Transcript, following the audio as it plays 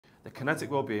The Kinetik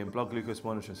Wellbeing blood glucose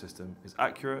monitoring system is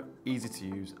accurate, easy to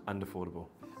use and affordable.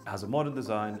 It has a modern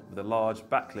design with a large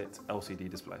backlit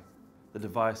LCD display. The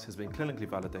device has been clinically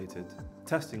validated,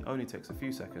 testing only takes a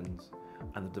few seconds,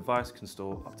 and the device can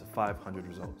store up to 500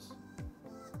 results.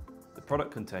 The product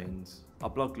contains our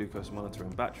blood glucose monitoring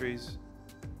batteries,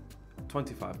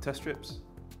 25 test strips,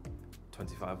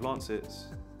 25 lancets,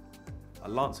 a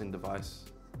lancing device,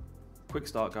 quick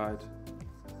start guide,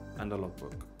 and a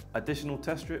logbook. Additional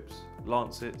test strips,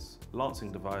 lancets, lancing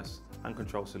device, and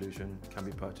control solution can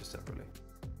be purchased separately.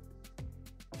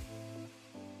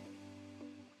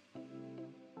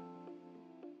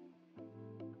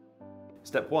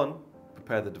 Step 1.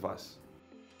 Prepare the device.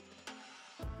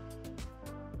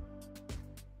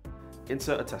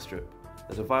 Insert a test strip.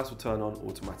 The device will turn on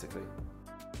automatically.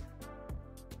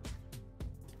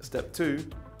 Step 2.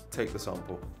 Take the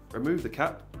sample. Remove the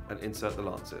cap and insert the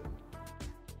lancet.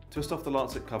 Twist off the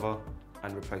lancet cover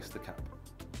and replace the cap.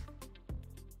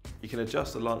 You can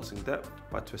adjust the lancing depth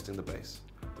by twisting the base.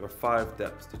 There are 5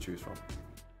 depths to choose from.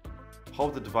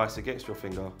 Hold the device against your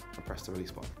finger and press the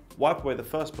release button. Wipe away the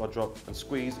first blood drop and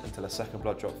squeeze until a second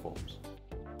blood drop forms.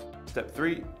 Step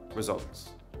 3. Results.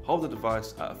 Hold the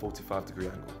device at a 45-degree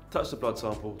angle. Touch the blood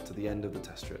sample to the end of the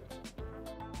test strip.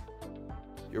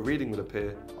 Your reading will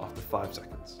appear after 5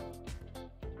 seconds.